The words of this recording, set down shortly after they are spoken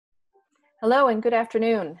Hello and good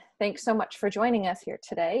afternoon. Thanks so much for joining us here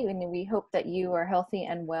today, and we hope that you are healthy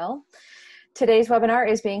and well. Today's webinar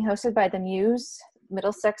is being hosted by the MEWS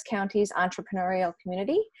Middlesex County's Entrepreneurial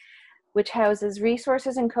Community, which houses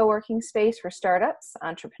resources and co-working space for startups,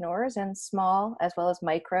 entrepreneurs, and small as well as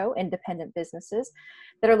micro independent businesses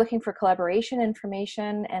that are looking for collaboration,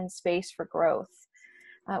 information, and space for growth.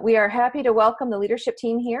 We are happy to welcome the leadership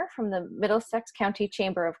team here from the Middlesex County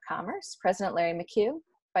Chamber of Commerce, President Larry McHugh,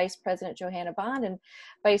 Vice President Johanna Bond, and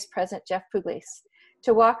Vice President Jeff Pugliese,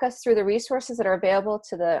 to walk us through the resources that are available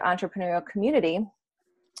to the entrepreneurial community,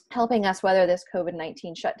 helping us weather this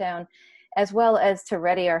COVID-19 shutdown, as well as to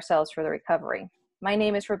ready ourselves for the recovery. My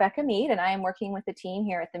name is Rebecca Mead, and I am working with the team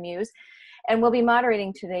here at the MEWS, and will be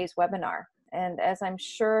moderating today's webinar. And as I'm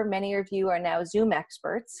sure many of you are now Zoom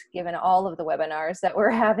experts, given all of the webinars that we're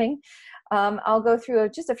having, I'll go through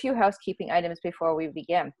just a few housekeeping items before we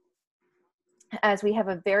begin. As we have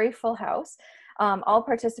a very full house, all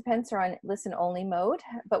participants are on listen-only mode,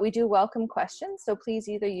 but we do welcome questions, so please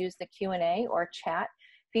either use the Q&A or chat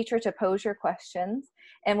feature to pose your questions,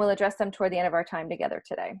 and we'll address them toward the end of our time together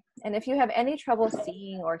today. And if you have any trouble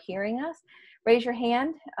seeing or hearing us, raise your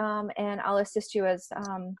hand, and I'll assist you as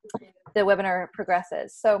the webinar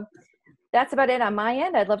progresses. So that's about it on my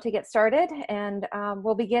end. I'd love to get started, and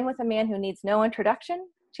we'll begin with a man who needs no introduction,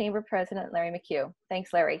 Chamber President Larry McHugh.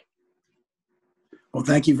 Thanks, Larry. Well,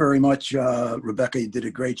 thank you very much, Rebecca. You did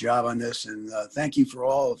a great job on this, and thank you for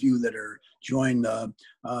all of you that are joined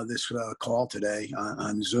this call today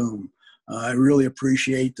on Zoom. I really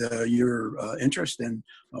appreciate your interest and,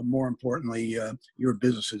 more importantly, your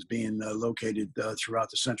businesses being located throughout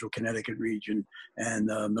the Central Connecticut region and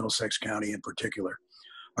Middlesex County in particular.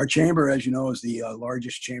 Our chamber, as you know, is the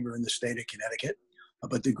largest chamber in the state of Connecticut.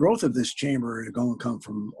 But the growth of this chamber is going to come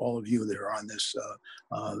from all of you that are on this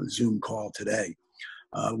Zoom call today.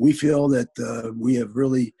 We feel that we have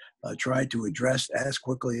really tried to address as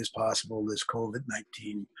quickly as possible this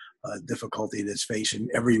COVID-19 difficulty that's facing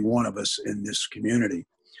every one of us in this community.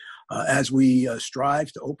 As we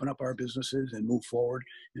strive to open up our businesses and move forward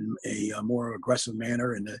in a more aggressive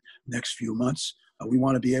manner in the next few months, we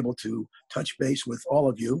want to be able to touch base with all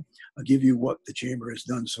of you, give you what the chamber has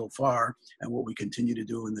done so far and what we continue to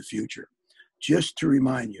do in the future. Just to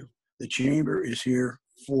remind you, the chamber is here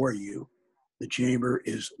for you. The chamber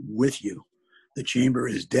is with you. The chamber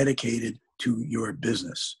is dedicated to your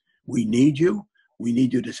business. We need you. We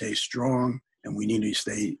need you to stay strong, and we need you to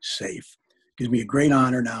stay safe. It gives me a great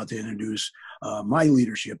honor now to introduce my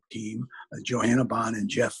leadership team, Johanna Bond and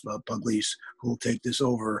Jeff Pugliese, who will take this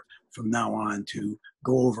over from now on to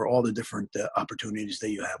go over all the different opportunities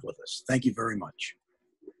that you have with us. Thank you very much.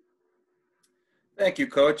 Thank you,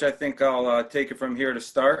 Coach. I think I'll take it from here to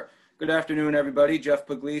start. Good afternoon, everybody. Jeff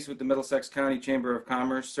Pugliese with the Middlesex County Chamber of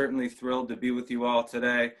Commerce. Certainly thrilled to be with you all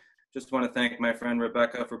today. Just want to thank my friend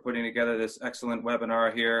Rebecca for putting together this excellent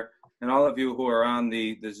webinar here, and all of you who are on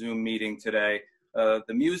the Zoom meeting today. The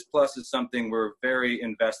MEWS Plus is something we're very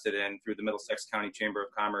invested in through the Middlesex County Chamber of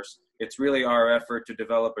Commerce. It's really our effort to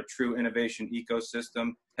develop a true innovation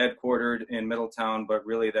ecosystem headquartered in Middletown, but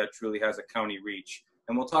really that truly has a county reach.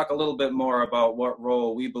 And we'll talk a little bit more about what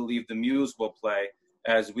role we believe the MEWS will play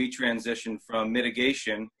as we transition from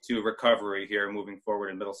mitigation to recovery here moving forward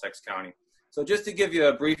in Middlesex County. So just to give you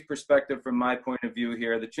a brief perspective from my point of view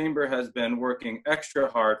here, the Chamber has been working extra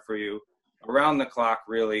hard for you around the clock,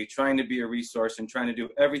 really, trying to be a resource and trying to do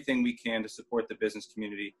everything we can to support the business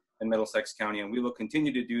community in Middlesex County. And we will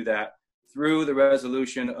continue to do that through the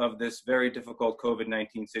resolution of this very difficult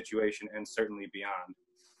COVID-19 situation and certainly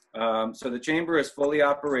beyond. So the Chamber is fully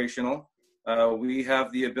operational. We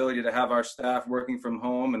have the ability to have our staff working from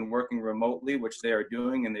home and working remotely, which they are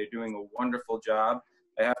doing, and they're doing a wonderful job.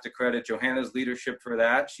 I have to credit Johanna's leadership for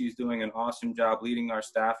that. She's doing an awesome job leading our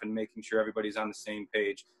staff and making sure everybody's on the same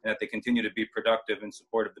page and that they continue to be productive in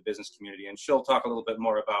support of the business community. And she'll talk a little bit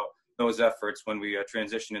more about those efforts when we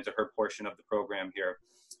transition into her portion of the program here.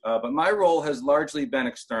 But my role has largely been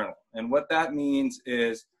external. And what that means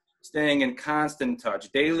is staying in constant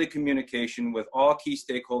touch, daily communication with all key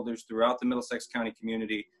stakeholders throughout the Middlesex County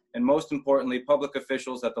community, and most importantly, public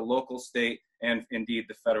officials at the local, state, and indeed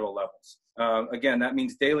the federal levels. Again, that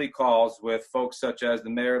means daily calls with folks such as the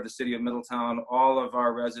mayor of the city of Middletown, all of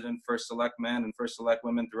our resident first select men and first select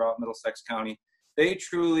women throughout Middlesex County. They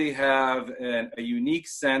truly have a unique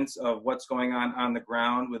sense of what's going on the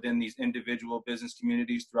ground within these individual business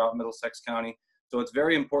communities throughout Middlesex County. So it's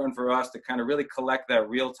very important for us to kind of really collect that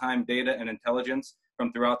real-time data and intelligence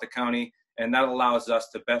from throughout the county, and that allows us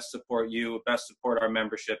to best support you, best support our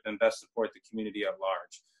membership, and best support the community at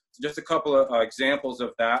large. So just a couple of examples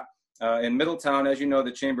of that. In Middletown, as you know,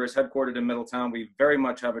 the Chamber is headquartered in Middletown. We very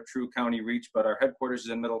much have a true county reach, but our headquarters is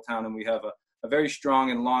in Middletown, and we have a very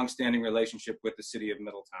strong and long-standing relationship with the city of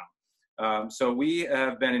Middletown. So we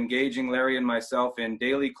have been engaging Larry and myself in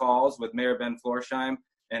daily calls with Mayor Ben Florsheim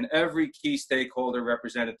and every key stakeholder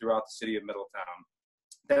represented throughout the city of Middletown.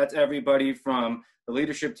 That's everybody from the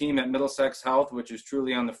leadership team at Middlesex Health, which is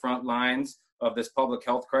truly on the front lines of this public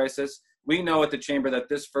health crisis. We know at the Chamber that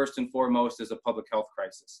this first and foremost is a public health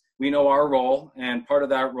crisis. We know our role, and part of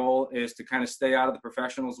that role is to kind of stay out of the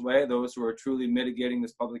professionals' way, those who are truly mitigating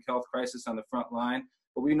this public health crisis on the front line.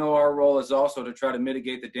 But we know our role is also to try to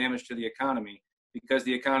mitigate the damage to the economy, because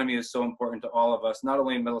the economy is so important to all of us, not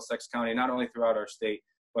only in Middlesex County, not only throughout our state,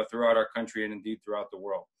 but throughout our country and indeed throughout the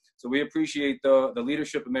world. So we appreciate the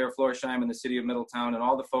leadership of Mayor Florsheim and the city of Middletown and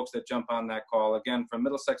all the folks that jump on that call. Again, from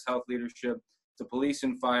Middlesex Health leadership to police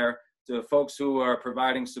and fire, to folks who are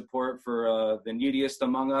providing support for the neediest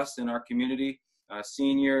among us in our community,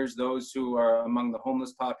 seniors, those who are among the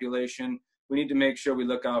homeless population. We need to make sure we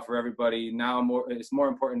look out for everybody now. It's more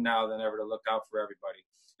important now than ever to look out for everybody.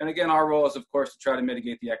 And again, our role is, of course, to try to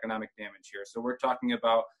mitigate the economic damage here. So we're talking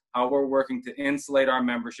about how we're working to insulate our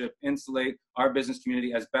membership, insulate our business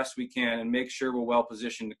community as best we can, and make sure we're well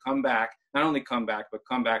positioned to come back, not only come back, but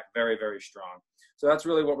come back very, very strong. So that's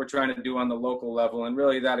really what we're trying to do on the local level, and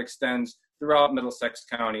really that extends throughout Middlesex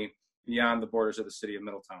County beyond the borders of the city of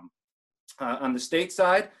Middletown. On the state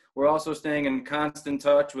side, we're also staying in constant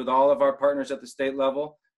touch with all of our partners at the state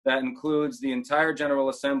level. That includes the entire General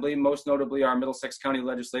Assembly, most notably our Middlesex County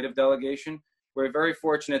Legislative Delegation. We're very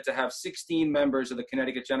fortunate to have 16 members of the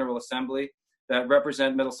Connecticut General Assembly that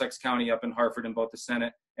represent Middlesex County up in Hartford in both the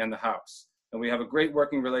Senate and the House. And we have a great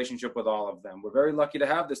working relationship with all of them. We're very lucky to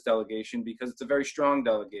have this delegation because it's a very strong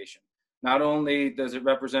delegation. Not only does it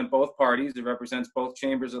represent both parties, it represents both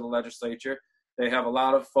chambers of the legislature. They have a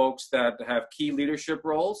lot of folks that have key leadership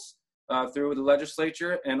roles through the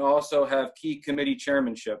legislature, and also have key committee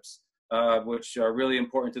chairmanships, which are really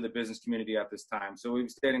important to the business community at this time. So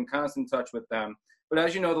we've stayed in constant touch with them. But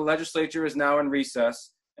as you know, the legislature is now in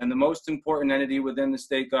recess, and the most important entity within the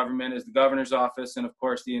state government is the governor's office and, of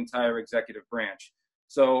course, the entire executive branch.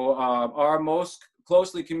 So our most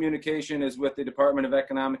closely communication is with the Department of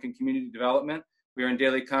Economic and Community Development. We are in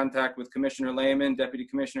daily contact with Commissioner Lehman, Deputy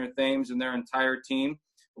Commissioner Thames, and their entire team.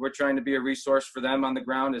 We're trying to be a resource for them on the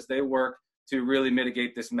ground as they work to really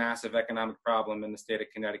mitigate this massive economic problem in the state of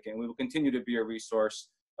Connecticut. And we will continue to be a resource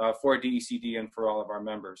for DECD and for all of our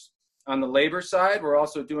members. On the labor side, we're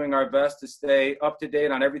also doing our best to stay up to date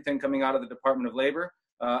on everything coming out of the Department of Labor,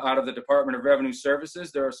 out of the Department of Revenue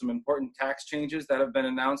Services. There are some important tax changes that have been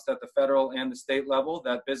announced at the federal and the state level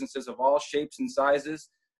that businesses of all shapes and sizes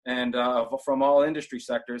and from all industry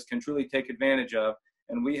sectors can truly take advantage of.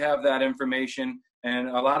 And we have that information, and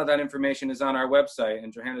a lot of that information is on our website,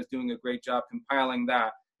 and Johanna's doing a great job compiling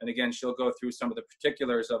that. And again, she'll go through some of the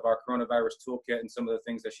particulars of our coronavirus toolkit and some of the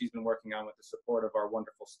things that she's been working on with the support of our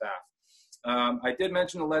wonderful staff. I did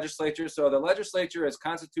mention the legislature. So the legislature is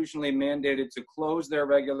constitutionally mandated to close their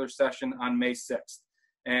regular session on May 6th.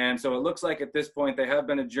 And so it looks like at this point they have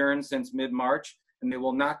been adjourned since mid-March, and they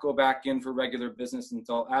will not go back in for regular business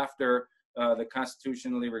until after the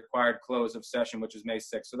constitutionally required close of session, which is May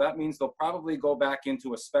 6th. So that means they'll probably go back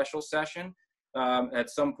into a special session at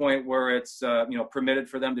some point where it's permitted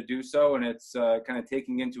for them to do so, and it's kind of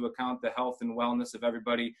taking into account the health and wellness of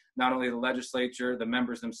everybody, not only the legislature, the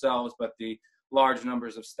members themselves, but the large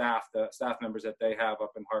numbers of staff, the staff members that they have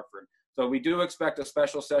up in Hartford. So we do expect a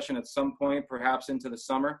special session at some point, perhaps into the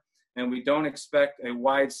summer. And we don't expect a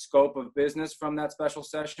wide scope of business from that special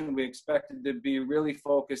session. We expect it to be really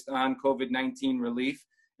focused on COVID-19 relief,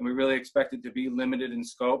 and we really expect it to be limited in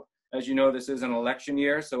scope. As you know, this is an election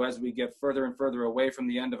year, so as we get further and further away from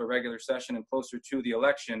the end of a regular session and closer to the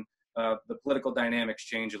election, the political dynamics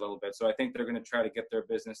change a little bit. So I think they're going to try to get their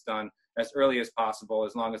business done as early as possible,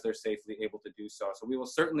 as long as they're safely able to do so. So we will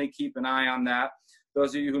certainly keep an eye on that.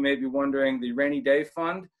 Those of you who may be wondering, the Rainy Day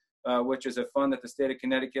Fund, which is a fund that the state of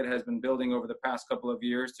Connecticut has been building over the past couple of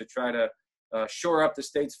years to try to shore up the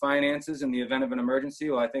state's finances in the event of an emergency.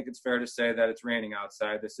 Well, I think it's fair to say that it's raining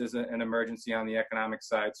outside. This is an emergency on the economic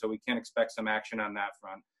side, so we can expect some action on that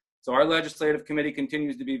front. So our legislative committee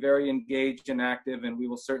continues to be very engaged and active, and we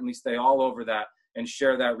will certainly stay all over that and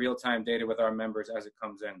share that real-time data with our members as it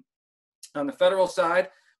comes in. On the federal side,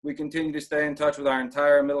 we continue to stay in touch with our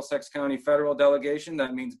entire Middlesex County federal delegation.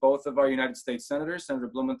 That means both of our United States senators, Senator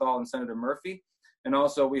Blumenthal and Senator Murphy. And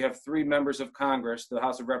also we have 3 members of Congress, the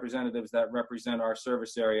House of Representatives, that represent our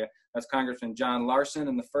service area. That's Congressman John Larson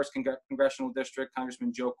in the 1st Congressional District,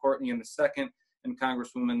 Congressman Joe Courtney in the 2nd, and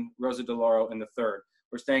Congresswoman Rosa DeLauro in the 3rd.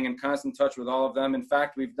 We're staying in constant touch with all of them. In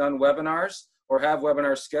fact, we've done webinars or have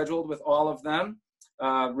webinars scheduled with all of them.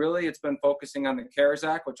 Really, it's been focusing on the CARES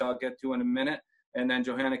Act, which I'll get to in a minute. And then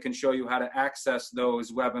Johanna can show you how to access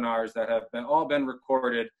those webinars that have all been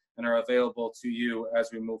recorded and are available to you as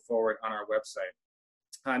we move forward on our website.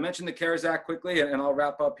 I mentioned the CARES Act quickly, and I'll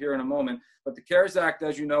wrap up here in a moment. But the CARES Act,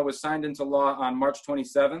 as you know, was signed into law on March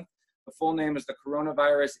 27th. The full name is the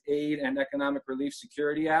Coronavirus Aid and Economic Relief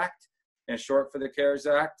Security Act, and short for the CARES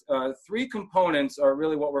Act. Three components are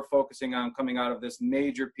really what we're focusing on coming out of this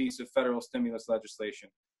major piece of federal stimulus legislation.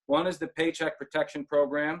 One is the Paycheck Protection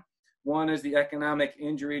Program. One is the Economic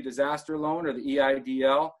Injury Disaster Loan, or the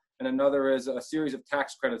EIDL, and another is a series of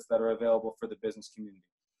tax credits that are available for the business community.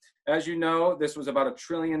 As you know, this was about $1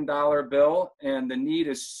 trillion bill, and the need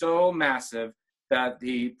is so massive that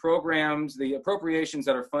the programs, the appropriations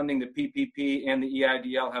that are funding the PPP and the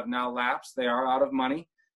EIDL have now lapsed. They are out of money.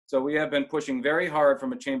 So we have been pushing very hard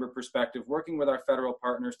from a chamber perspective, working with our federal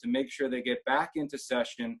partners to make sure they get back into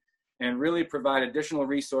session and really provide additional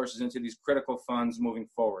resources into these critical funds moving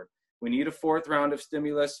forward. We need a fourth round of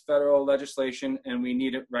stimulus federal legislation, and we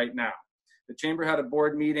need it right now. The chamber had a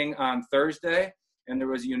board meeting on Thursday, and there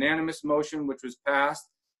was a unanimous motion which was passed,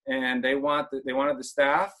 and they wanted the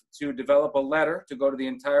staff to develop a letter to go to the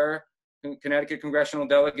entire Connecticut congressional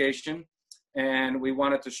delegation, and we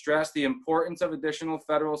wanted to stress the importance of additional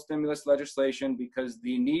federal stimulus legislation because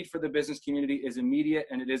the need for the business community is immediate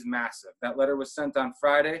and it is massive. That letter was sent on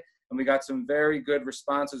Friday, and we got some very good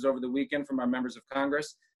responses over the weekend from our members of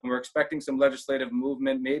Congress, and we're expecting some legislative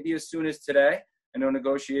movement maybe as soon as today. I know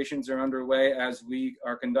negotiations are underway as we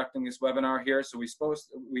are conducting this webinar here, so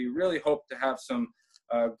we really hope to have some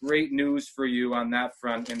great news for you on that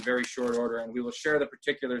front in very short order, and we will share the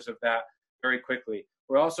particulars of that very quickly.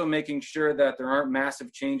 We're also making sure that there aren't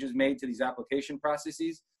massive changes made to these application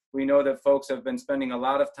processes. We know that folks have been spending a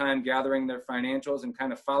lot of time gathering their financials and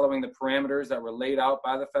kind of following the parameters that were laid out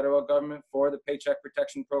by the federal government for the Paycheck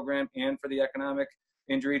Protection Program and for the Economic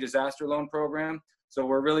Injury Disaster Loan Program. So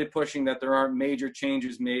we're really pushing that there aren't major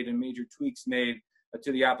changes made and major tweaks made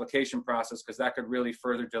to the application process, because that could really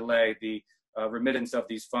further delay the remittance of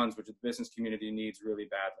these funds, which the business community needs really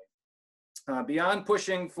badly. Beyond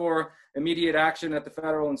pushing for immediate action at the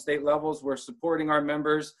federal and state levels, we're supporting our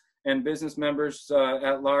members and business members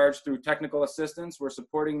at large through technical assistance. We're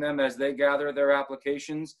supporting them as they gather their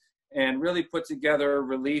applications and really put together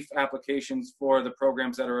relief applications for the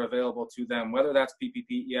programs that are available to them, whether that's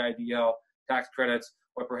PPP, EIDL, tax credits,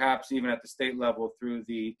 or perhaps even at the state level through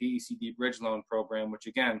the DECD Bridge Loan Program, which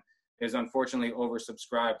again is unfortunately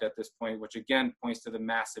oversubscribed at this point, which again points to the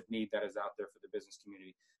massive need that is out there for the business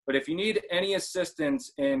community. But if you need any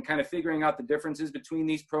assistance in kind of figuring out the differences between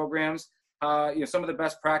these programs, some of the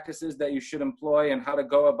best practices that you should employ and how to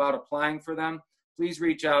go about applying for them, please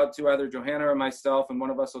reach out to either Johanna or myself, and one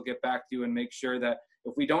of us will get back to you and make sure that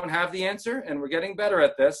if we don't have the answer, and we're getting better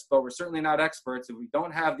at this, but we're certainly not experts, if we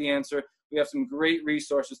don't have the answer, we have some great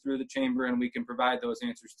resources through the chamber, and we can provide those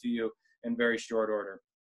answers to you in very short order.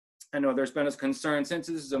 I know there's been a concern, since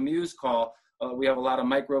this is a MEWS call, we have a lot of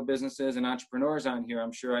micro businesses and entrepreneurs on here,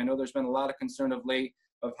 I'm sure. I know there's been a lot of concern of late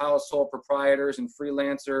of how sole proprietors and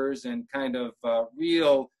freelancers and kind of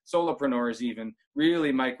real solopreneurs even,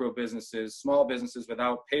 really micro businesses, small businesses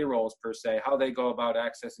without payrolls per se, how they go about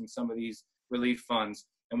accessing some of these relief funds,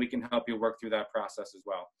 and we can help you work through that process as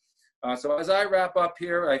well. So as I wrap up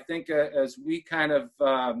here, I think as we kind of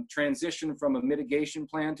transition from a mitigation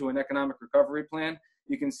plan to an economic recovery plan,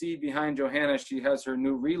 you can see behind Johanna, she has her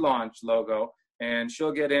new relaunch logo, and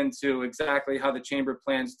she'll get into exactly how the chamber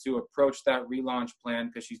plans to approach that relaunch plan,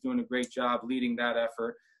 because she's doing a great job leading that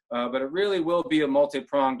effort. But it really will be a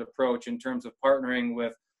multi-pronged approach in terms of partnering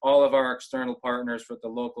with all of our external partners for the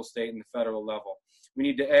local, state, and the federal level. We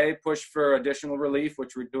need to push for additional relief,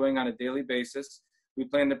 which we're doing on a daily basis. We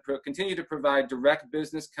plan to continue to provide direct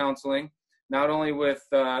business counseling, not only with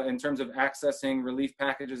in terms of accessing relief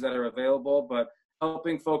packages that are available, but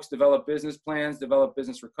helping folks develop business plans, develop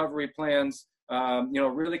business recovery plans,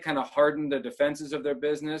 really kind of harden the defenses of their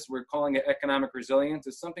business. We're calling it economic resilience.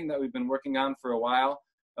 It's something that we've been working on for a while,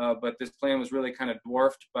 but this plan was really kind of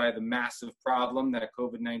dwarfed by the massive problem that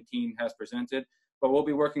COVID-19 has presented. But we'll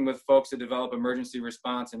be working with folks to develop emergency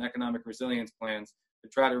response and economic resilience plans to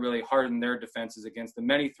try to really harden their defenses against the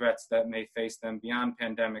many threats that may face them beyond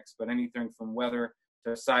pandemics, but anything from weather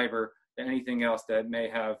to cyber to anything else that may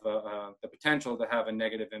have the potential to have a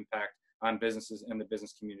negative impact on businesses and the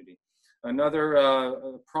business community.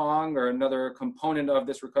 Another prong or another component of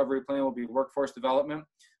this recovery plan will be workforce development.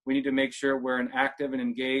 We need to make sure we're an active and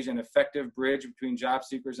engaged and effective bridge between job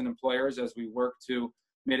seekers and employers as we work to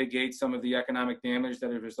mitigate some of the economic damage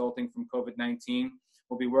that is resulting from COVID-19.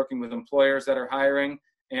 We'll be working with employers that are hiring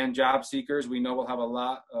and job seekers. We know we'll have a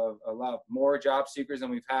lot more job seekers than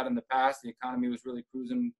we've had in the past. The economy was really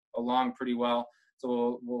cruising along pretty well.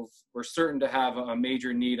 So we're certain to have a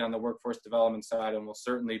major need on the workforce development side, and will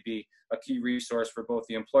certainly be a key resource for both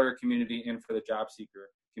the employer community and for the job seeker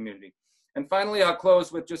community. And finally, I'll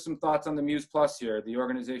close with just some thoughts on the MEWS Plus here, the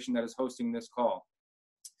organization that is hosting this call.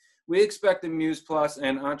 We expect the MEWS Plus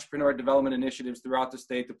and entrepreneur development initiatives throughout the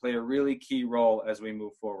state to play a really key role as we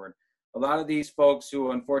move forward. A lot of these folks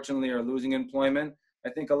who unfortunately are losing employment,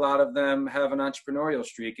 I think a lot of them have an entrepreneurial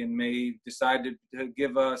streak and may decide to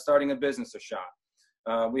give starting a business a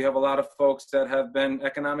shot. We have a lot of folks that have been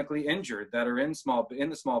economically injured that are in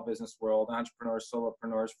the small business world, entrepreneurs,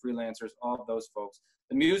 solopreneurs, freelancers, all of those folks.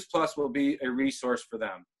 The MEWS Plus will be a resource for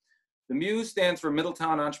them. The MEWS stands for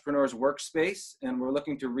Middletown Entrepreneurs Workspace, and we're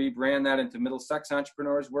looking to rebrand that into Middlesex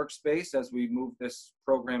Entrepreneurs Workspace as we move this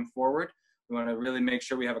program forward. We want to really make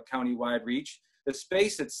sure we have a county-wide reach. The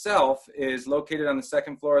space itself is located on the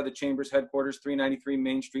second floor of the Chamber's headquarters, 393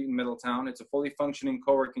 Main Street in Middletown. It's a fully functioning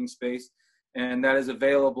co-working space, and that is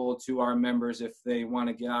available to our members if they want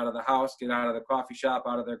to get out of the house, get out of the coffee shop,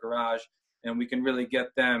 out of their garage, and we can really get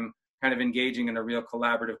them kind of engaging in a real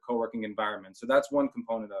collaborative co-working environment. So that's one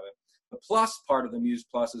component of it. The plus part of the MEWS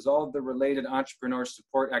Plus is all of the related entrepreneur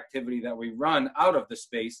support activity that we run out of the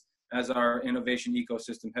space as our innovation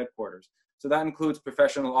ecosystem headquarters. So that includes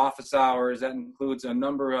professional office hours, that includes a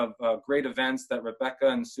number of great events that Rebecca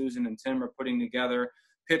and Susan and Tim are putting together,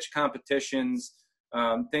 pitch competitions,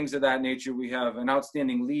 things of that nature. We have an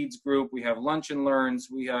outstanding leads group. We have lunch and learns.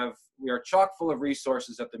 We are chock full of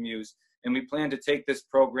resources at the MEWS, and we plan to take this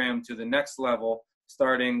program to the next level,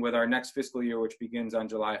 starting with our next fiscal year, which begins on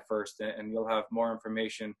July 1st, and you'll have more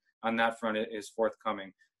information on that front. It is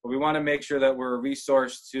forthcoming. But we want to make sure that we're a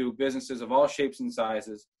resource to businesses of all shapes and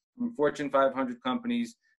sizes, from Fortune 500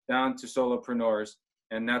 companies down to solopreneurs,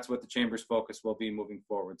 and that's what the Chamber's focus will be moving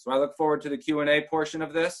forward. So I look forward to the Q&A portion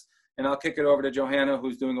of this, and I'll kick it over to Johanna,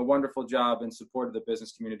 who's doing a wonderful job in support of the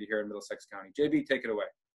business community here in Middlesex County. JB, take it away.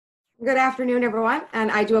 Good afternoon, everyone,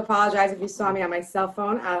 and I do apologize if you saw me on my cell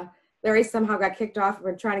phone. Larry somehow got kicked off.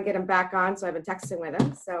 We're trying to get him back on, so I've been texting with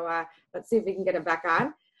him. So let's see if we can get him back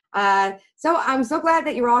on. So I'm so glad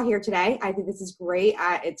that you're all here today. I think this is great.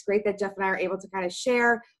 It's great that Jeff and I are able to kind of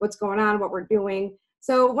share what's going on, what we're doing.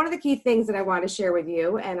 So one of the key things that I want to share with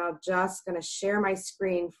you, and I'm just going to share my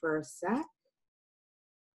screen for a sec.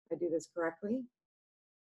 If I do this correctly.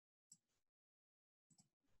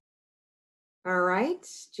 All right.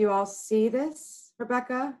 Do you all see this,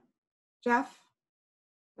 Rebecca, Jeff?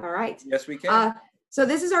 All right. Yes, we can. So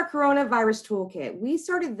this is our coronavirus toolkit. We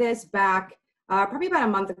started this back probably about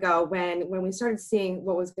a month ago when we started seeing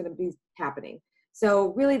what was going to be happening.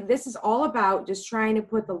 So really, this is all about just trying to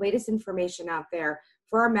put the latest information out there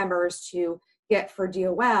for our members to get for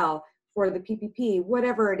DOL, for the PPP,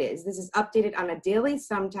 whatever it is. This is updated on a daily,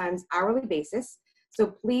 sometimes hourly basis. So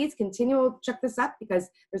please continue to check this up because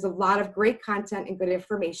there's a lot of great content and good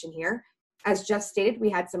information here. As Jeff stated, we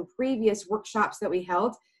had some previous workshops that we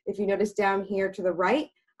held. If you notice down here to the right,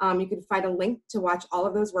 you can find a link to watch all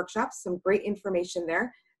of those workshops, some great information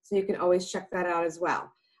there. So you can always check that out as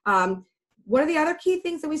well. One of the other key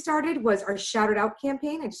things that we started was our Shout It Out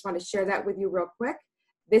campaign. I just want to share that with you real quick.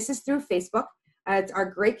 This is through Facebook. It's our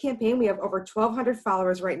great campaign. We have over 1,200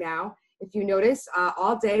 followers right now. If you notice,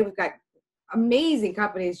 all day we've got amazing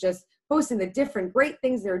companies just posting the different great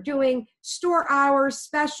things they're doing, store hours,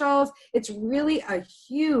 specials. It's really a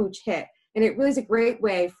huge hit. And it really is a great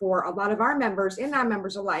way for a lot of our members and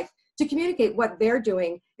non-members alike to communicate what they're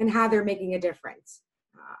doing and how they're making a difference.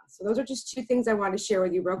 So those are just two things I wanted to share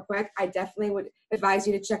with you real quick. I definitely would advise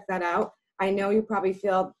you to check that out. I know you probably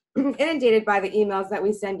feel inundated by the emails that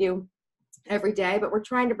we send you every day, but we're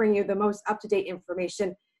trying to bring you the most up-to-date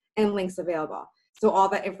information and links available. So all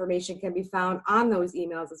that information can be found on those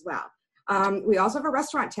emails as well. We also have a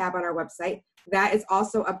restaurant tab on our website that is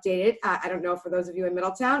also updated. I don't know for those of you in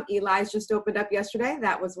Middletown, Eli's just opened up yesterday.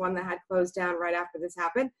 That was one that had closed down right after this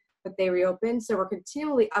happened, but they reopened. So we're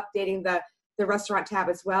continually updating the restaurant tab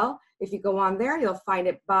as well. If you go on there, you'll find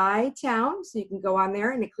it by town. So you can go on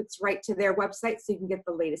there and it clicks right to their website so you can get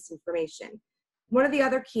the latest information. One of the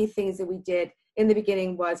other key things that we did in the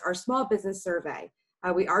beginning was our small business survey.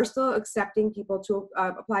 We are still accepting people to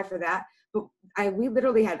apply for that, but we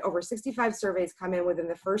literally had over 65 surveys come in within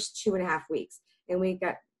the first 2.5 weeks, and we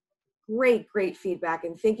got great feedback,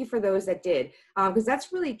 and thank you for those that did, because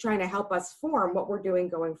that's really trying to help us form what we're doing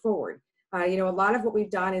going forward. You know, a lot of what we've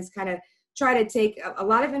done is kind of try to take a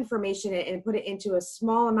lot of information and put it into a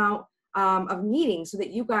small amount of meetings so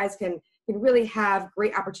that you guys can really have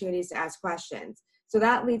great opportunities to ask questions. So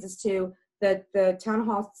that leads us to the town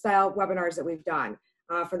hall style webinars that we've done.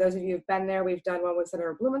 For those of you who've been there, we've done one with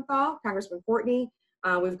Senator Blumenthal, Congressman Courtney.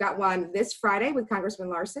 We've got one this Friday with Congressman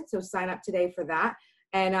Larson, so sign up today for that.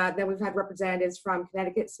 And then we've had representatives from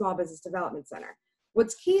Connecticut Small Business Development Center.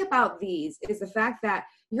 What's key about these is the fact that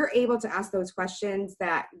you're able to ask those questions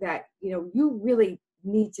that you really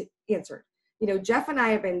need to answer. Jeff and I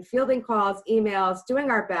have been fielding calls, emails, doing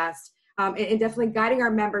our best, and definitely guiding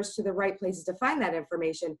our members to the right places to find that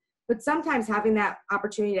information. But sometimes having that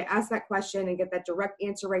opportunity to ask that question and get that direct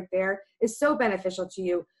answer right there is so beneficial to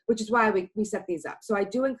you, which is why we set these up. So I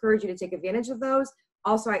do encourage you to take advantage of those.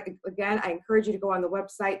 Also, I encourage you to go on the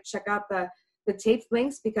website, check out the taped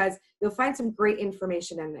links, because you'll find some great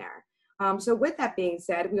information in there. So with that being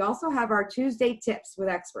said, we also have our Tuesday tips with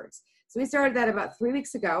experts. So we started that about 3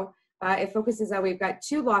 weeks ago. It focuses on, we've got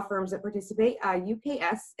 2 law firms that participate,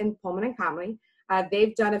 UKS and Pullman and Comley.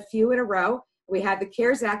 They've done a few in a row. We had the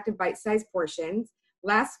CARES Act and bite-sized portions.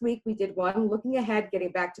 Last week, we did one looking ahead,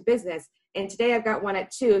 getting back to business. And today I've got one at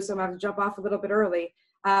 2, so I'm going to have to jump off a little bit early.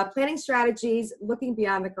 Planning strategies, looking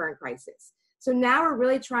beyond the current crisis. So now we're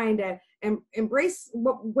really trying to embrace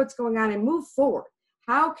what's going on and move forward.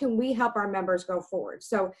 How can we help our members go forward?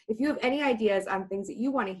 So if you have any ideas on things that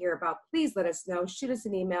you want to hear about, please let us know. Shoot us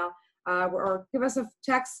an email or give us a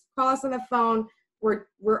text, call us on the phone.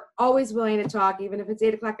 We're always willing to talk, even if it's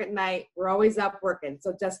 8 o'clock at night. We're always up working,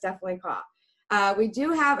 so just definitely call. We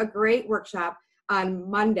do have a great workshop on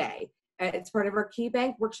Monday. It's part of our Key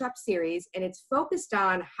Bank workshop series, and it's focused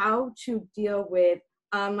on how to deal with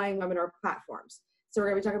online webinar platforms. So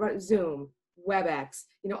we're going to be talking about Zoom, WebEx,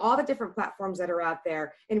 all the different platforms that are out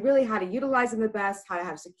there, and really how to utilize them the best, how to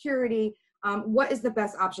have security, what is the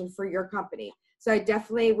best option for your company. So I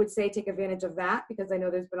definitely would say take advantage of that, because I know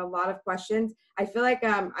there's been a lot of questions. I feel like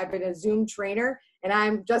I've been a Zoom trainer, and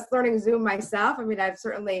I'm just learning Zoom myself. I mean, I've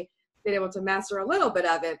certainly been able to master a little bit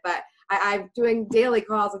of it, but I'm doing daily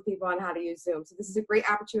calls with people on how to use Zoom. So this is a great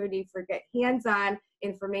opportunity for get hands-on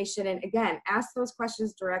information. And again, ask those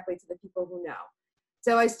questions directly to the people who know.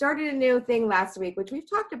 So I started a new thing last week, which we've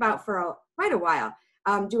talked about for quite a while,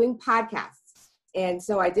 doing podcasts. And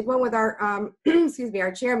so I did one with our,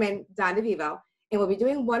 our chairman, Don DeVivo, and we'll be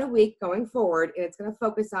doing one a week going forward. And it's going to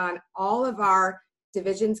focus on all of our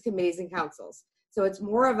divisions, committees, and councils. So it's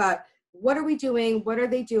more of a, what are we doing? What are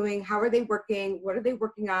they doing? How are they working? What are they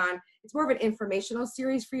working on? It's more of an informational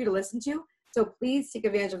series for you to listen to. So please take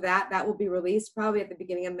advantage of that. That will be released probably at the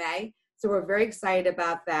beginning of May. So we're very excited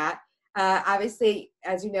about that. Obviously,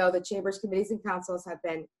 as you know, the Chamber's committees and councils have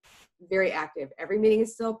been very active. Every meeting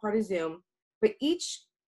is still part of Zoom, but each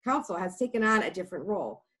council has taken on a different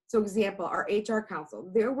role. So example, our HR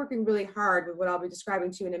council, they're working really hard with what I'll be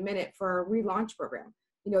describing to you in a minute for our relaunch program.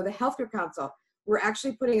 The healthcare council, we're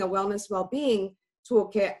actually putting a wellness well-being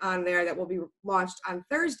toolkit on there that will be launched on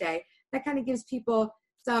Thursday. That kind of gives people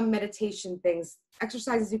some meditation things,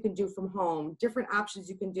 exercises you can do from home, different options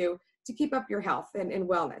you can do to keep up your health and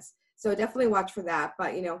wellness. So definitely watch for that.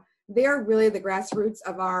 But, they're really the grassroots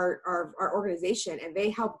of our organization, and they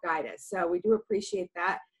help guide us. So we do appreciate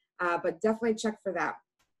that, but definitely check for that.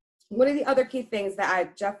 One of the other key things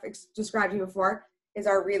that Jeff described to you before is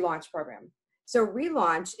our relaunch program. So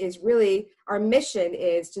relaunch is really, our mission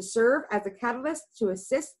is to serve as a catalyst to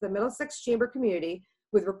assist the Middlesex Chamber community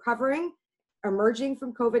with recovering, emerging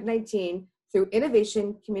from COVID-19 through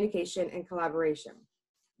innovation, communication, and collaboration.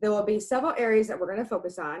 There will be several areas that we're going to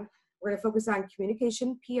focus on. We're going to focus on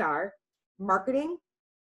communication, PR, marketing,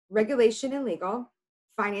 regulation and legal,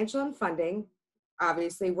 financial and funding,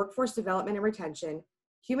 obviously workforce development and retention,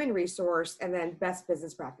 human resource, and then best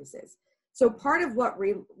business practices. So part of what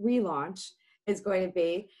relaunch is going to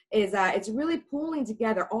be is it's really pulling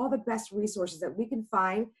together all the best resources that we can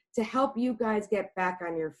find to help you guys get back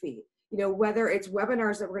on your feet. Whether it's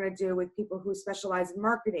webinars that we're going to do with people who specialize in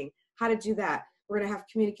marketing, how to do that. We're going to have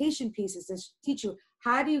communication pieces to teach you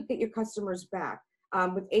how do you get your customers back.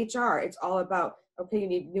 With HR, it's all about, okay, you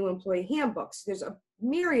need new employee handbooks. There's a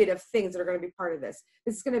myriad of things that are going to be part of this.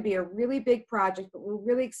 This is going to be a really big project, but we're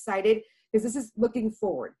really excited because this is looking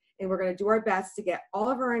forward. And we're going to do our best to get all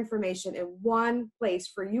of our information in one place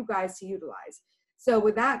for you guys to utilize. So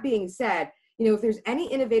with that being said, if there's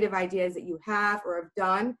any innovative ideas that you have or have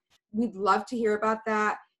done, we'd love to hear about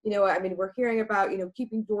that. We're hearing about,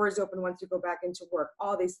 keeping doors open once you go back into work,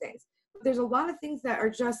 all these things. But there's a lot of things that are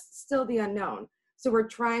just still the unknown. So we're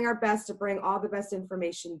trying our best to bring all the best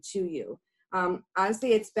information to you.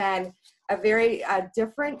 Honestly, it's been a very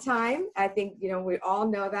different time. I think, we all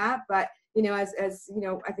know that, but as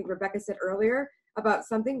I think Rebecca said earlier, about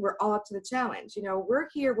something, we're all up to the challenge. You know, we're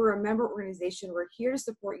here, we're a member organization, we're here to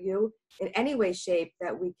support you in any way, shape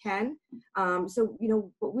that we can. So, you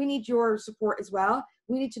know, but we need your support as well.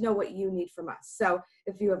 We need to know what you need from us. So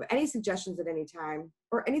if you have any suggestions at any time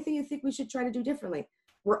or anything you think we should try to do differently,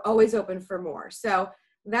 we're always open for more. So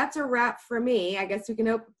that's a wrap for me. I guess we can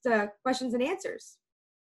open to questions and answers.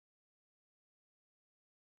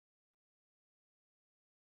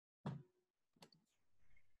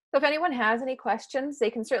 So if anyone has any questions, they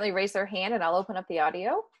can certainly raise their hand and I'll open up the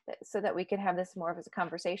audio so that we can have this more of as a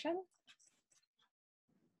conversation.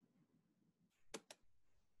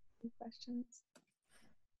 Any questions?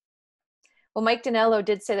 Well, Mike Dinello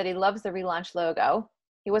did say that he loves the relaunch logo.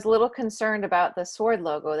 He was a little concerned about the sword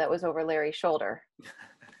logo that was over Larry's shoulder.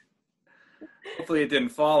 Hopefully it didn't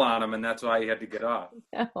fall on him and that's why he had to get off.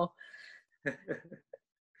 No.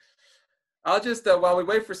 I'll just, while we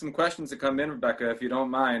wait for some questions to come in, Rebecca, if you don't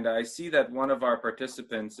mind, I see that one of our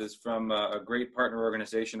participants is from a great partner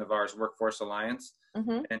organization of ours, Workforce Alliance. Mm-hmm.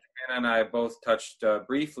 And Johanna and I both touched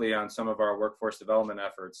briefly on some of our workforce development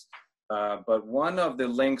efforts. But one of the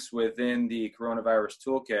links within the coronavirus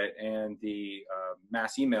toolkit and the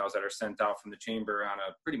mass emails that are sent out from the Chamber on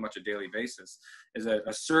a pretty much a daily basis is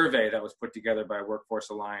a survey that was put together by Workforce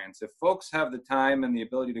Alliance. If folks have the time and the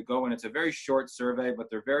ability to go in, it's a very short survey, but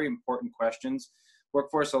they're very important questions.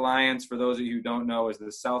 Workforce Alliance, for those of you who don't know, is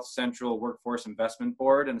the South Central Workforce Investment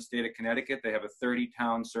Board in the state of Connecticut. They have a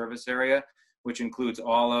 30-town service area, which includes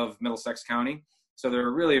all of Middlesex County. So they're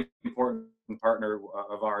a really important partner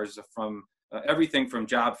of ours, from everything from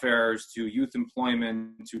job fairs to youth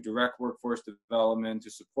employment to direct workforce development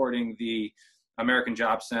to supporting the American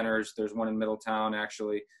Job Centers. There's one in Middletown,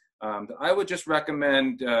 actually. I would just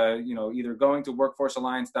recommend, you know, either going to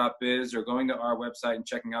workforcealliance.biz or going to our website and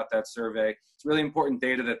checking out that survey. It's really important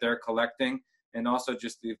data that they're collecting, and also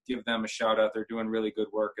just to give them a shout out. They're doing really good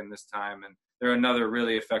work in this time, and they're another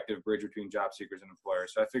really effective bridge between job seekers and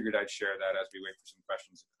employers. So I figured I'd share that as we wait for some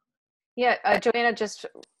questions. Yeah, Joanna just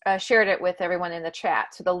shared it with everyone in the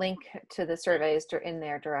chat. So the link to the survey is in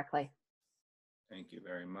there directly. Thank you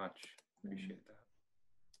very much. Appreciate that.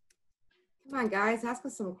 Come on, guys, ask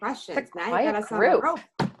us some questions. It's a now you got us group. on the rope.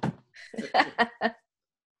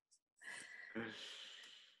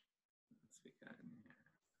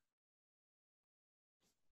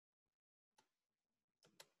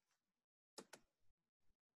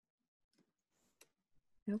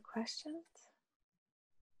 No questions?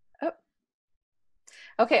 Oh,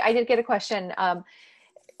 okay, I did get a question. One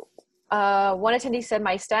attendee said,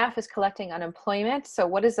 my staff is collecting unemployment. So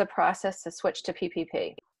what is the process to switch to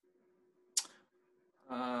PPP?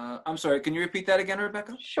 I'm sorry, can you repeat that again,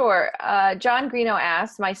 Rebecca? Sure. John Greeno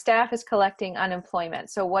asked, my staff is collecting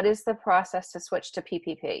unemployment. So what is the process to switch to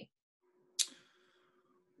PPP?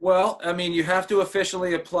 Well, I mean, you have to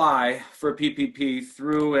officially apply for PPP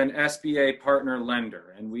through an SBA partner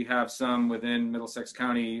lender, and we have some within Middlesex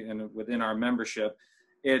County and within our membership.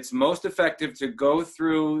 It's most effective to go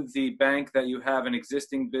through the bank that you have an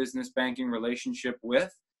existing business banking relationship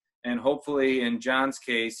with, and hopefully in John's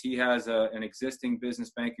case, he has an existing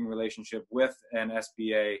business banking relationship with an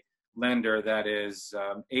SBA lender that is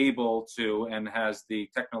able to and has the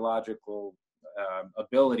technological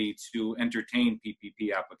ability to entertain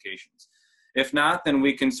PPP applications. If not, then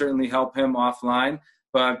we can certainly help him offline.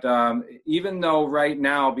 But even though right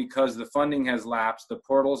now, because the funding has lapsed, the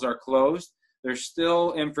portals are closed, there's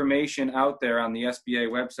still information out there on the SBA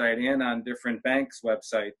website and on different banks'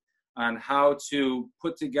 website on how to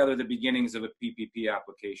put together the beginnings of a PPP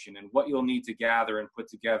application and what you'll need to gather and put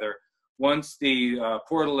together. Once the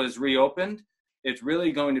portal is reopened, it's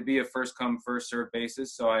really going to be a first come, first served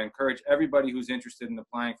basis. So I encourage everybody who's interested in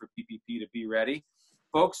applying for PPP to be ready.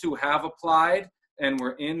 Folks who have applied and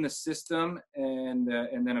were in the system and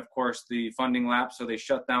then of course the funding lapsed, so they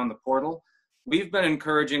shut down the portal. We've been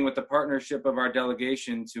encouraging with the partnership of our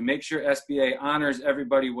delegation to make sure SBA honors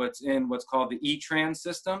everybody what's in what's called the E-Trans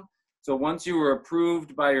system. So once you were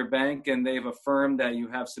approved by your bank and they've affirmed that you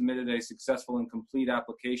have submitted a successful and complete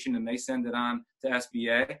application and they send it on to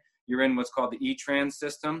SBA, you're in what's called the E-Trans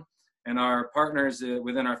system. And our partners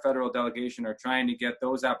within our federal delegation are trying to get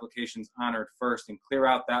those applications honored first and clear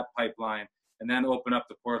out that pipeline and then open up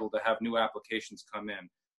the portal to have new applications come in.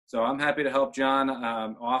 So I'm happy to help John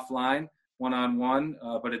offline, one-on-one,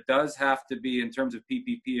 but it does have to be, in terms of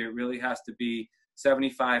PPP, it really has to be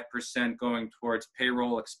 75% going towards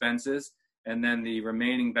payroll expenses, and then the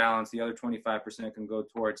remaining balance, the other 25%, can go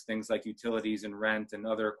towards things like utilities and rent and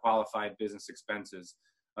other qualified business expenses.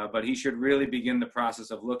 but he should really begin the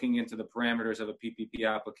process of looking into the parameters of a PPP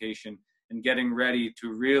application and getting ready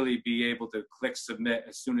to really be able to click submit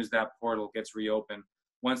as soon as that portal gets reopened,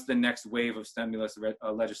 once the next wave of stimulus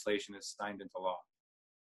legislation is signed into law.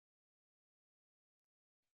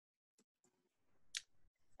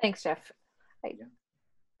 Thanks, Jeff.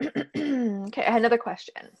 Okay, I had another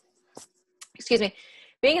question. Excuse me.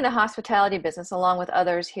 Being in the hospitality business, along with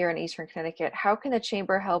others here in Eastern Connecticut, how can the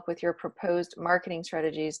Chamber help with your proposed marketing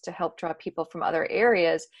strategies to help draw people from other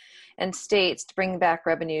areas and states to bring back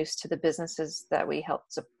revenues to the businesses that we help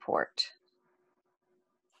support?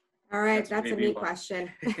 All right, that's a me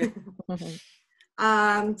question.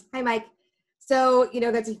 Hi, Mike. So,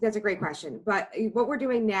 that's a great question. But what we're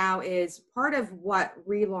doing now is part of what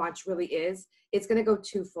relaunch really is. It's going to go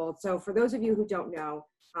twofold. So for those of you who don't know,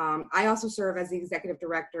 I also serve as the executive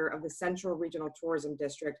director of the Central Regional Tourism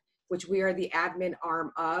District, which we are the admin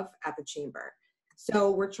arm of at the Chamber.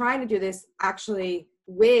 So we're trying to do this actually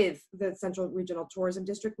with the Central Regional Tourism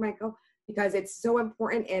District, Michael, because it's so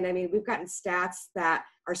important. And I mean, we've gotten stats that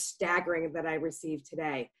are staggering that I received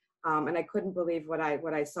today. And I couldn't believe what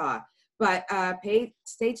I saw. But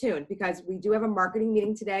stay tuned, because we do have a marketing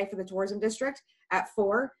meeting today for the tourism district at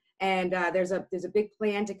 4. And there's a big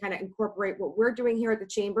plan to kind of incorporate what we're doing here at the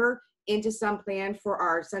Chamber into some plan for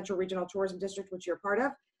our Central Regional Tourism District, which you're part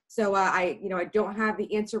of. So I don't have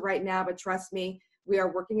the answer right now, but trust me, we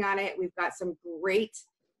are working on it. We've got some great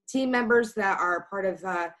team members that are part of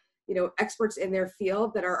experts in their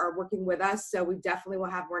field that are working with us. So we definitely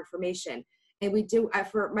will have more information. And we do,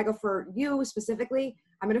 for Michael, for you specifically,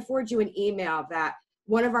 I'm going to forward you an email that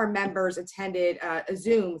one of our members attended a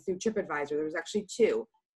Zoom through TripAdvisor. There was actually 2.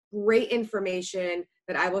 Great information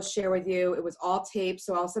that I will share with you. It was all taped,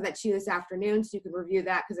 so I'll send that to you this afternoon so you can review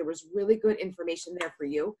that, because there was really good information there for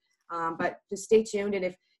you. But just stay tuned. And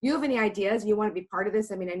if you have any ideas, you want to be part of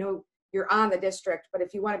this, I mean, I know you're on the district, but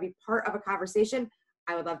if you want to be part of a conversation,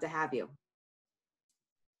 I would love to have you.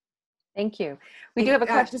 Thank you. We do have a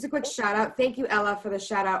question. Just a quick shout out. Thank you, Ella, for the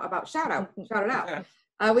shout out about shout it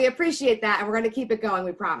out. We appreciate that, and we're going to keep it going,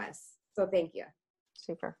 we promise. So thank you.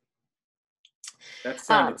 Super. That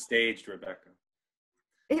sounded staged, Rebecca.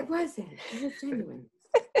 It wasn't. It was genuine.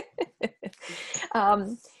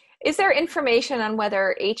 Is there information on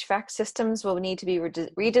whether HVAC systems will need to be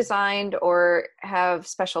redesigned or have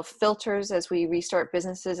special filters as we restart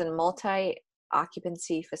businesses and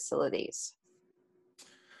multi-occupancy facilities?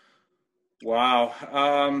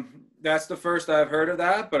 Wow. That's the first I've heard of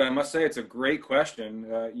that, but I must say it's a great question.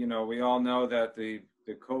 We all know that the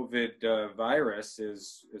COVID virus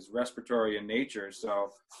is respiratory in nature.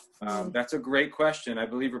 So that's a great question. I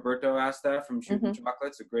believe Roberto asked that from Shootin'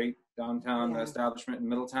 Chocolates, a great downtown establishment in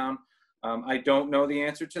Middletown. I don't know the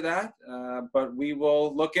answer to that, but we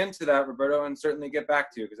will look into that, Roberto, and certainly get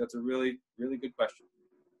back to you, because that's a really, really good question.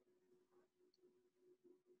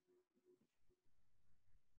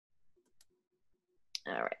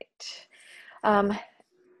 All right.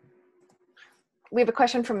 We have a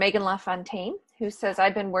question from Megan LaFontaine, who says,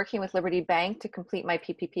 I've been working with Liberty Bank to complete my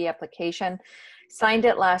PPP application, signed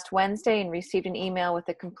it last Wednesday and received an email with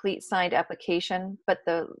a complete signed application, but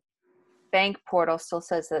the bank portal still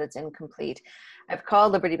says that it's incomplete. I've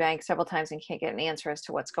called Liberty Bank several times and can't get an answer as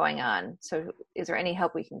to what's going on. So is there any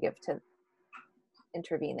help we can give to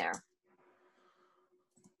intervene there?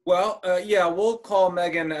 Well, yeah, we'll call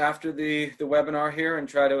Megan after the webinar here and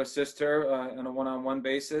try to assist her on a one-on-one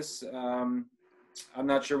basis. I'm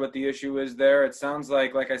not sure what the issue is there. It sounds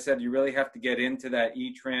like I said, you really have to get into that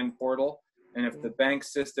E-Tran portal. And if the bank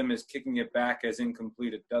system is kicking it back as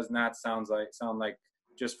incomplete, it does not sound like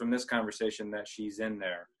just from this conversation that she's in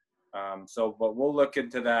there. But we'll look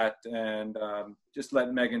into that and just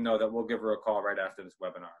let Megan know that we'll give her a call right after this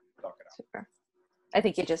webinar. Talk it out. Super. I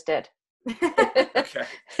think you just did. Okay.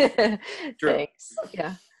 True. Thanks.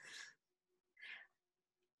 Yeah.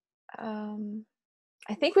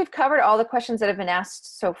 I think we've covered all the questions that have been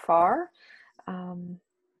asked so far.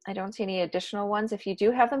 I don't see any additional ones. If you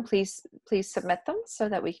do have them, please submit them so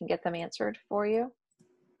that we can get them answered for you.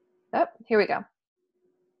 Oh, here we go.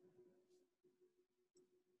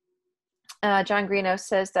 John Greeno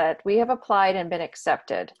says that we have applied and been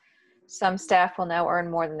accepted. Some staff will now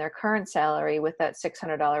earn more than their current salary with that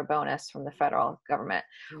 $600 bonus from the federal government.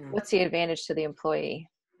 What's the advantage to the employee?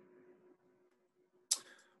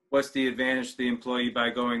 What's the advantage to the employee by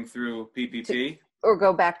going through PPP? Or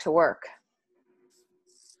go back to work,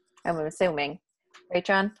 I'm assuming. Right,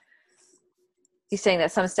 John? He's saying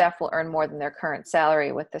that some staff will earn more than their current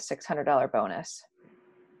salary with the $600 bonus.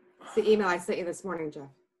 It's the email I sent you this morning, Jeff.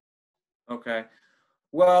 Okay.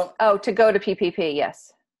 Well. Oh, to go to PPP,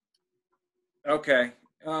 yes. Okay.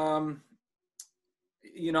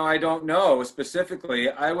 You know, I don't know specifically.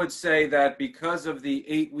 I would say that because of the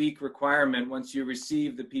 8-week requirement, once you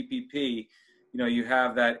receive the PPP, you know, you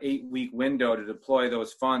have that 8-week window to deploy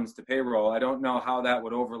those funds to payroll. I don't know how that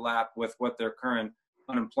would overlap with what their current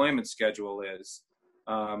unemployment schedule is.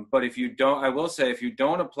 But if you don't, I will say, if you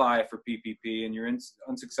don't apply for PPP and you're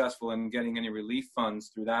unsuccessful in getting any relief funds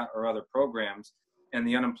through that or other programs, and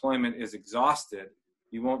the unemployment is exhausted,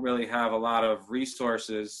 you won't really have a lot of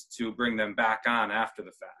resources to bring them back on after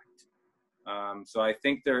the fact. So I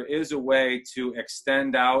think there is a way to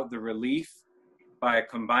extend out the relief by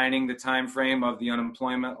combining the time frame of the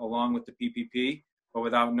unemployment along with the PPP, but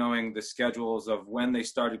without knowing the schedules of when they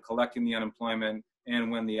started collecting the unemployment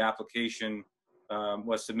and when the application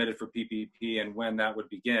was submitted for PPP and when that would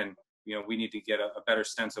begin. You know, we need to get a better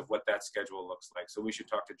sense of what that schedule looks like. So we should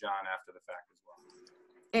talk to John after the fact as well.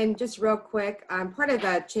 And just real quick, I'm part of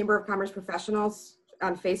the Chamber of Commerce Professionals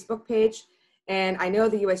on Facebook page, and I know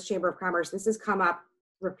the U.S. Chamber of Commerce, this has come up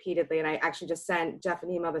repeatedly, and I actually just sent Jeff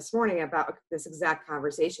an email this morning about this exact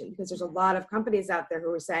conversation, because there's a lot of companies out there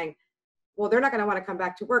who are saying, well, they're not going to want to come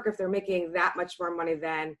back to work if they're making that much more money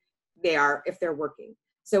than they are if they're working.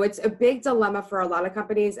 So it's a big dilemma for a lot of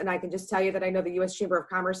companies, and I can just tell you that I know the U.S. Chamber of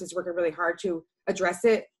Commerce is working really hard to address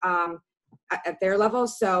it at their level.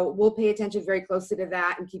 So we'll pay attention very closely to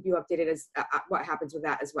that and keep you updated as what happens with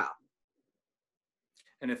that as well.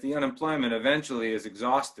 And if the unemployment eventually is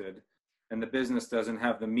exhausted and the business doesn't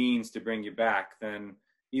have the means to bring you back, then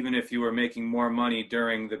even if you were making more money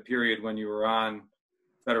during the period when you were on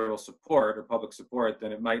federal support or public support,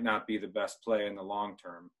 then it might not be the best play in the long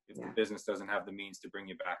term if the business doesn't have the means to bring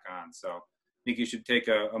you back on. So I think you should take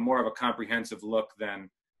a more of a comprehensive look than,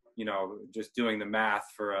 you know, just doing the math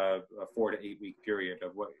for a 4 to 8 week period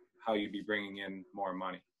of how you'd be bringing in more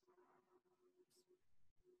money.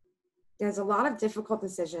 There's a lot of difficult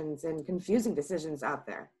decisions and confusing decisions out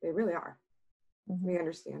there. They really are. Mm-hmm. We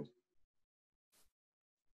understand.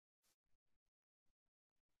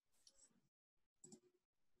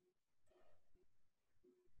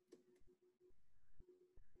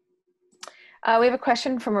 We have a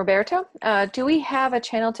question from Roberto. Do we have a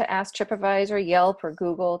channel to ask TripAdvisor, Yelp, or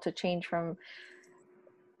Google to change from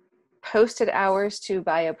posted hours to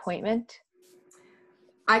by appointment?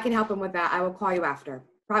 I can help him with that. I will call you after.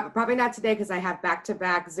 Probably not today because I have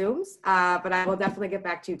back-to-back Zooms, but I will definitely get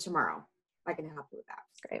back to you tomorrow. I can help you with that.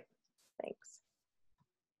 Great. Thanks.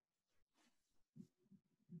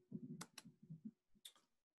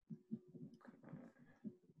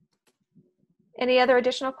 Any other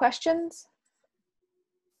additional questions?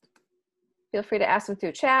 Feel free to ask them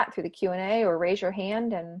through chat, through the Q&A, or raise your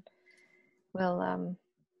hand, and we'll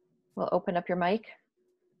open up your mic.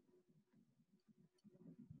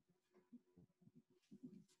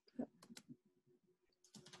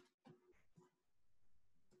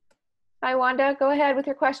 Hi, Wanda. Go ahead with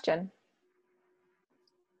your question.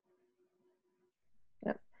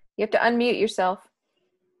 Yep. You have to unmute yourself.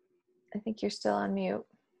 I think you're still on mute.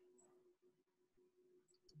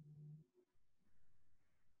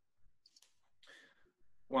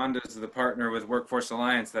 Wanda's the partner with Workforce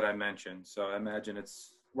Alliance that I mentioned, so I imagine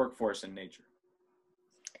it's workforce in nature.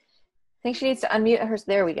 I think she needs to unmute her.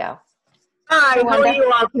 There we go. Hi, how are you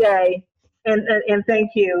all today? And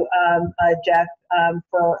thank you, Jeff,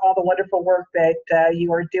 for all the wonderful work that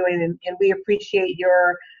you are doing, and we appreciate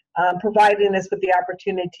your providing us with the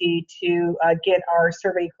opportunity to get our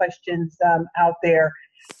survey questions out there.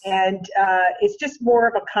 And it's just more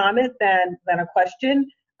of a comment than a question.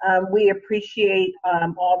 We appreciate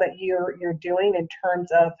all that you're doing in terms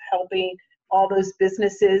of helping all those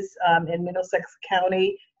businesses in Middlesex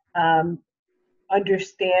County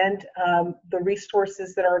understand the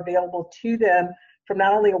resources that are available to them from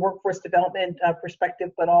not only a workforce development perspective,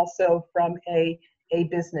 but also from a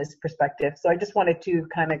business perspective. So I just wanted to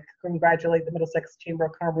kind of congratulate the Middlesex Chamber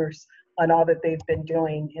of Commerce on all that they've been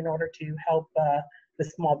doing in order to help the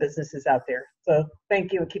small businesses out there. So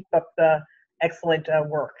thank you, and keep up the excellent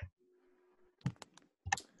work.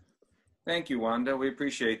 Thank you, Wanda. We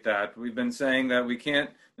appreciate that. We've been saying that we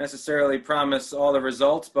can't necessarily promise all the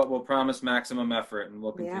results, but we'll promise maximum effort, and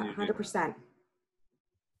we'll continue. Yeah, 100%.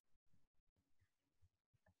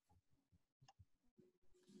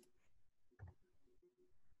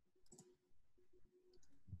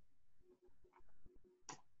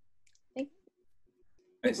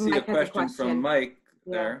 I see a question from Mike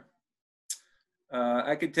there.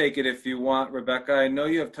 I could take it if you want, Rebecca. I know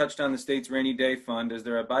you have touched on the state's rainy day fund. Is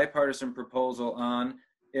there a bipartisan proposal on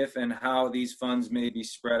if and how these funds may be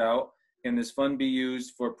spread out? Can this fund be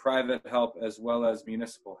used for private help as well as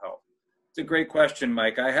municipal help? It's a great question,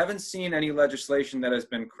 Mike. I haven't seen any legislation that has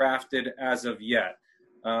been crafted as of yet.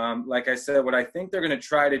 Like I said, what I think they're going to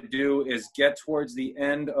try to do is get towards the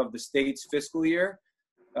end of the state's fiscal year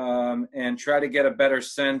and try to get a better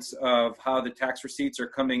sense of how the tax receipts are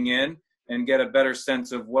coming in and get a better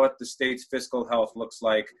sense of what the state's fiscal health looks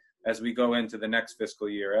like as we go into the next fiscal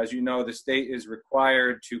year. As you know, the state is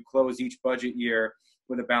required to close each budget year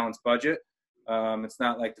with a balanced budget. It's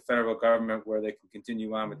not like the federal government where they can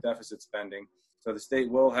continue on with deficit spending. So the state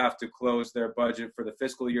will have to close their budget for the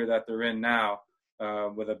fiscal year that they're in now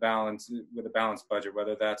with a balanced budget,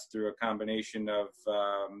 whether that's through a combination of,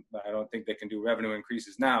 I don't think they can do revenue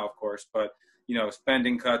increases now, of course, but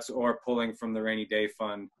spending cuts or pulling from the rainy day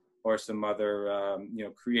fund or some other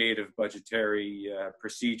creative budgetary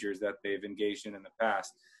procedures that they've engaged in the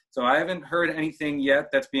past. So I haven't heard anything yet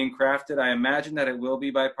that's being crafted. I imagine that it will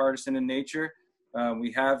be bipartisan in nature.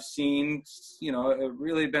 We have seen,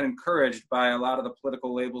 really been encouraged by a lot of the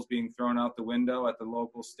political labels being thrown out the window at the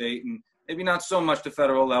local, state, and maybe not so much the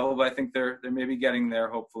federal level, but I think they're maybe getting there,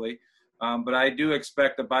 hopefully. But I do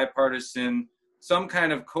expect a bipartisan, some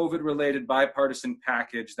kind of COVID-related bipartisan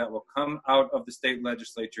package that will come out of the state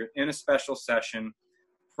legislature in a special session,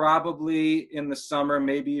 probably in the summer,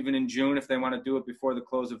 maybe even in June if they want to do it before the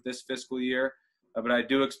close of this fiscal year. But I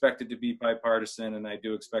do expect it to be bipartisan, and I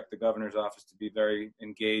do expect the governor's office to be very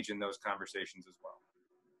engaged in those conversations as well.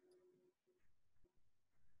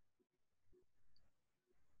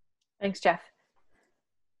 Thanks, Jeff.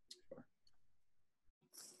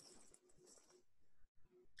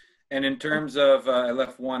 And in terms of, I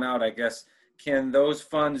left one out, I guess, can those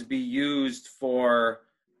funds be used for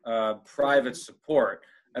private support?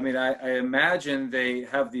 I mean, I imagine they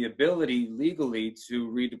have the ability legally to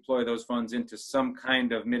redeploy those funds into some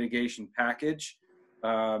kind of mitigation package.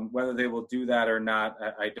 Whether they will do that or not,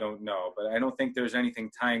 I don't know. But I don't think there's anything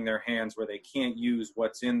tying their hands where they can't use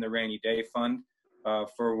what's in the rainy day fund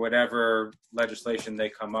for whatever legislation they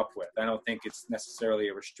come up with. I don't think it's necessarily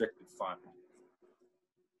a restricted fund.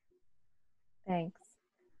 Thanks.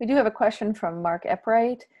 We do have a question from Mark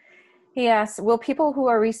Eppright. He asks, will people who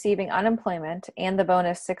are receiving unemployment and the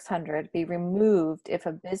bonus 600 be removed if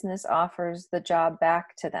a business offers the job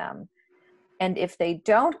back to them? And if they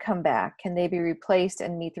don't come back, can they be replaced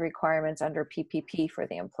and meet the requirements under PPP for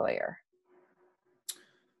the employer?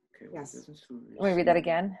 Okay, Yes. Let me read that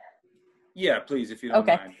again. Yeah, please, if you don't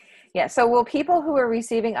mind. Yeah, so will people who are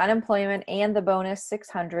receiving unemployment and the bonus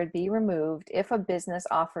 600 be removed if a business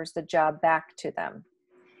offers the job back to them?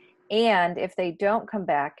 And if they don't come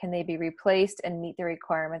back, can they be replaced and meet the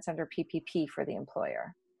requirements under PPP for the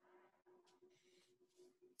employer?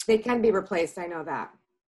 They can be replaced, I know that.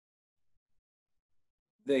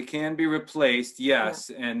 They can be replaced, yes,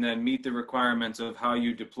 yeah. And then meet the requirements of how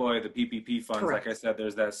you deploy the PPP funds. Correct. Like I said,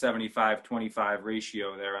 there's that 75-25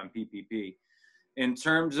 ratio there on PPP. In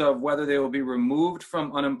terms of whether they will be removed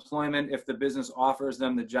from unemployment if the business offers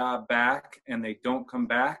them the job back and they don't come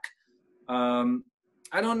back,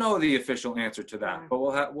 I don't know the official answer to that, but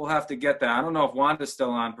we'll have to get that. I don't know if Wanda's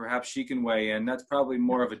still on. Perhaps she can weigh in. That's probably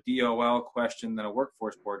more of a DOL question than a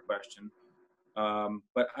workforce board question.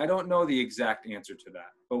 But I don't know the exact answer to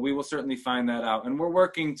that, but we will certainly find that out. And we're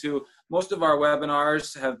working to, most of our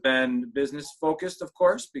webinars have been business focused, of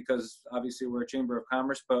course, because obviously we're a Chamber of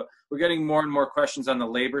Commerce, but we're getting more and more questions on the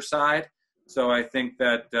labor side. So I think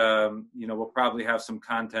that, we'll probably have some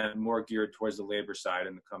content more geared towards the labor side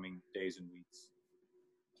in the coming days and weeks.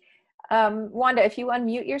 Wanda, if you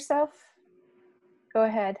unmute yourself, go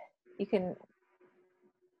ahead. You can,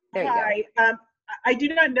 there you go. I do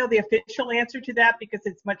not know the official answer to that because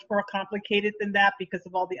it's much more complicated than that because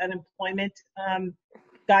of all the unemployment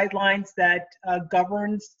guidelines that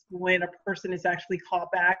governs when a person is actually called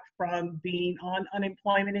back from being on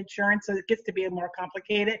unemployment insurance. So it gets to be more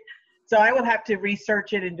complicated. So I will have to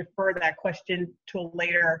research it and defer that question to a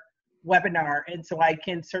later webinar. And so I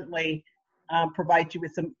can certainly provide you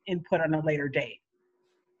with some input on a later date.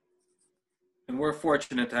 And we're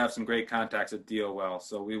fortunate to have some great contacts at DOL.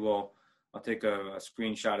 So I'll take a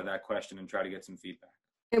screenshot of that question and try to get some feedback.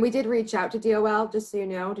 And we did reach out to DOL, just so you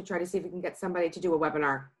know, to try to see if we can get somebody to do a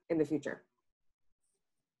webinar in the future.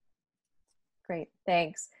 Great,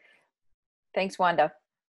 thanks. Thanks, Wanda.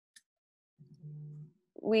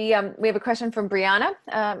 We have a question from Brianna.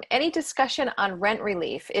 Any discussion on rent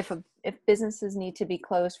relief if businesses need to be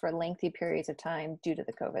closed for lengthy periods of time due to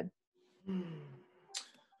the COVID?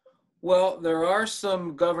 Well, there are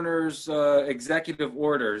some governor's executive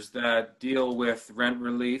orders that deal with rent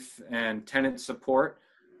relief and tenant support.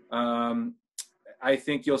 I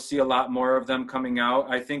think you'll see a lot more of them coming out.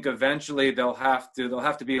 I think eventually there'll have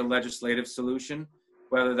to be a legislative solution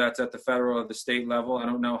whether that's at the federal or the state level. I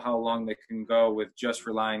don't know how long they can go with just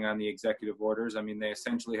relying on the executive orders. I mean, they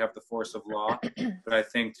essentially have the force of law, but I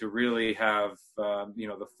think to really have,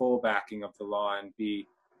 the full backing of the law and be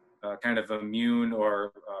kind of immune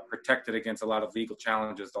or protected against a lot of legal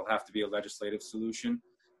challenges, there'll have to be a legislative solution.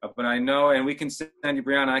 But I know, and we can send you,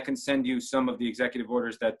 Brianna, I can send you some of the executive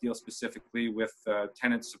orders that deal specifically with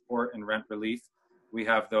tenant support and rent relief. We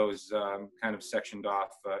have those kind of sectioned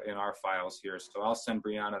off in our files here. So I'll send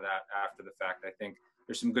Brianna that after the fact. I think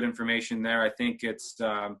there's some good information there. I think it's,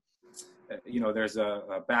 there's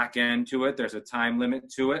a back end to it. There's a time limit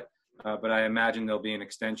to it. But I imagine there'll be an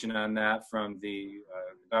extension on that from the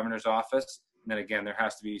governor's office. And then again, there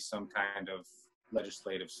has to be some kind of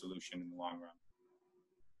legislative solution in the long run.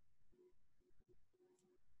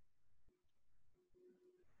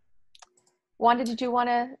 Wanda, did you want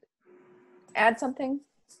to add something?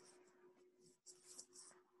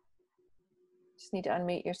 Just need to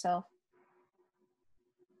unmute yourself.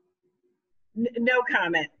 No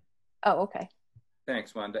comment. Oh, okay.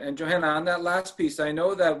 Thanks, Wanda. And Johanna, on that last piece, I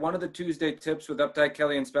know that one of the Tuesday tips with Updike,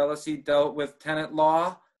 Kelly, and Spellacy dealt with tenant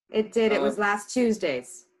law. It did. It was last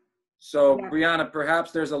Tuesdays. So, Yeah. Brianna,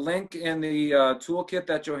 perhaps there's a link in the toolkit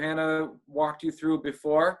that Johanna walked you through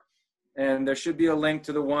before. And there should be a link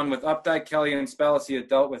to the one with Updike, Kelly, and Spellacy. It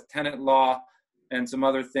dealt with tenant law and some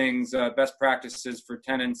other things, best practices for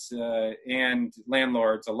tenants and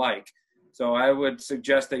landlords alike. So I would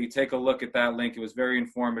suggest that you take a look at that link. It was very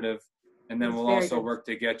informative. And then we'll also work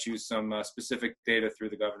to get you some specific data through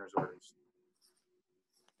the governor's orders.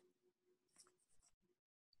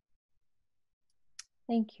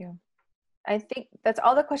 Thank you. I think that's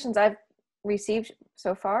all the questions I've received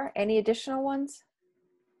so far. Any additional ones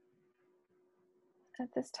at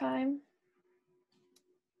this time?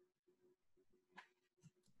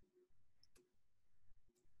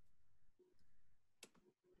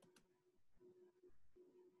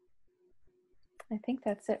 I think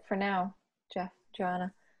that's it for now, Jeff,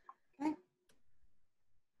 Johanna. Okay.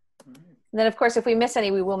 And then, of course, if we miss any,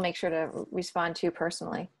 we will make sure to respond to you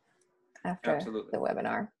personally after Absolutely. the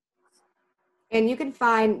webinar. And you can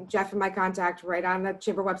find Jeff and my contact right on the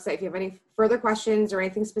Chamber website. If you have any further questions or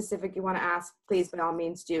anything specific you want to ask, please, by all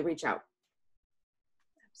means, do reach out.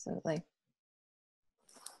 Absolutely.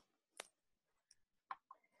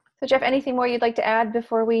 So, Jeff, anything more you'd like to add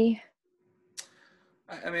before we?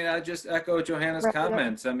 I mean, I just echo Johanna's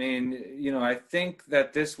comments. I mean, I think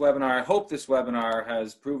that this webinar, I hope this webinar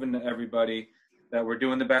has proven to everybody that we're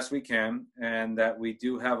doing the best we can and that we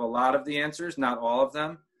do have a lot of the answers, not all of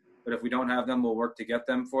them. But if we don't have them, we'll work to get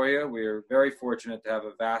them for you. We're very fortunate to have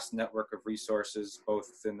a vast network of resources, both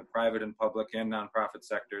in the private and public and nonprofit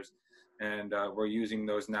sectors. And we're using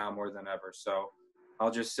those now more than ever. So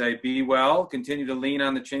I'll just say, be well, continue to lean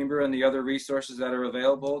on the Chamber and the other resources that are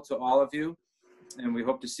available to all of you. And we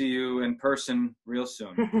hope to see you in person real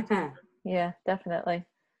soon. Yeah, definitely.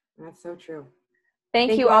 That's so true.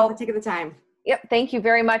 Thank you all for taking the time. Yep, thank you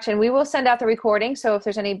very much. And we will send out the recording. So if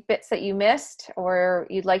there's any bits that you missed or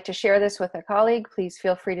you'd like to share this with a colleague, please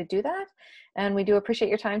feel free to do that. And we do appreciate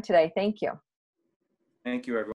your time today. Thank you. Thank you, everyone.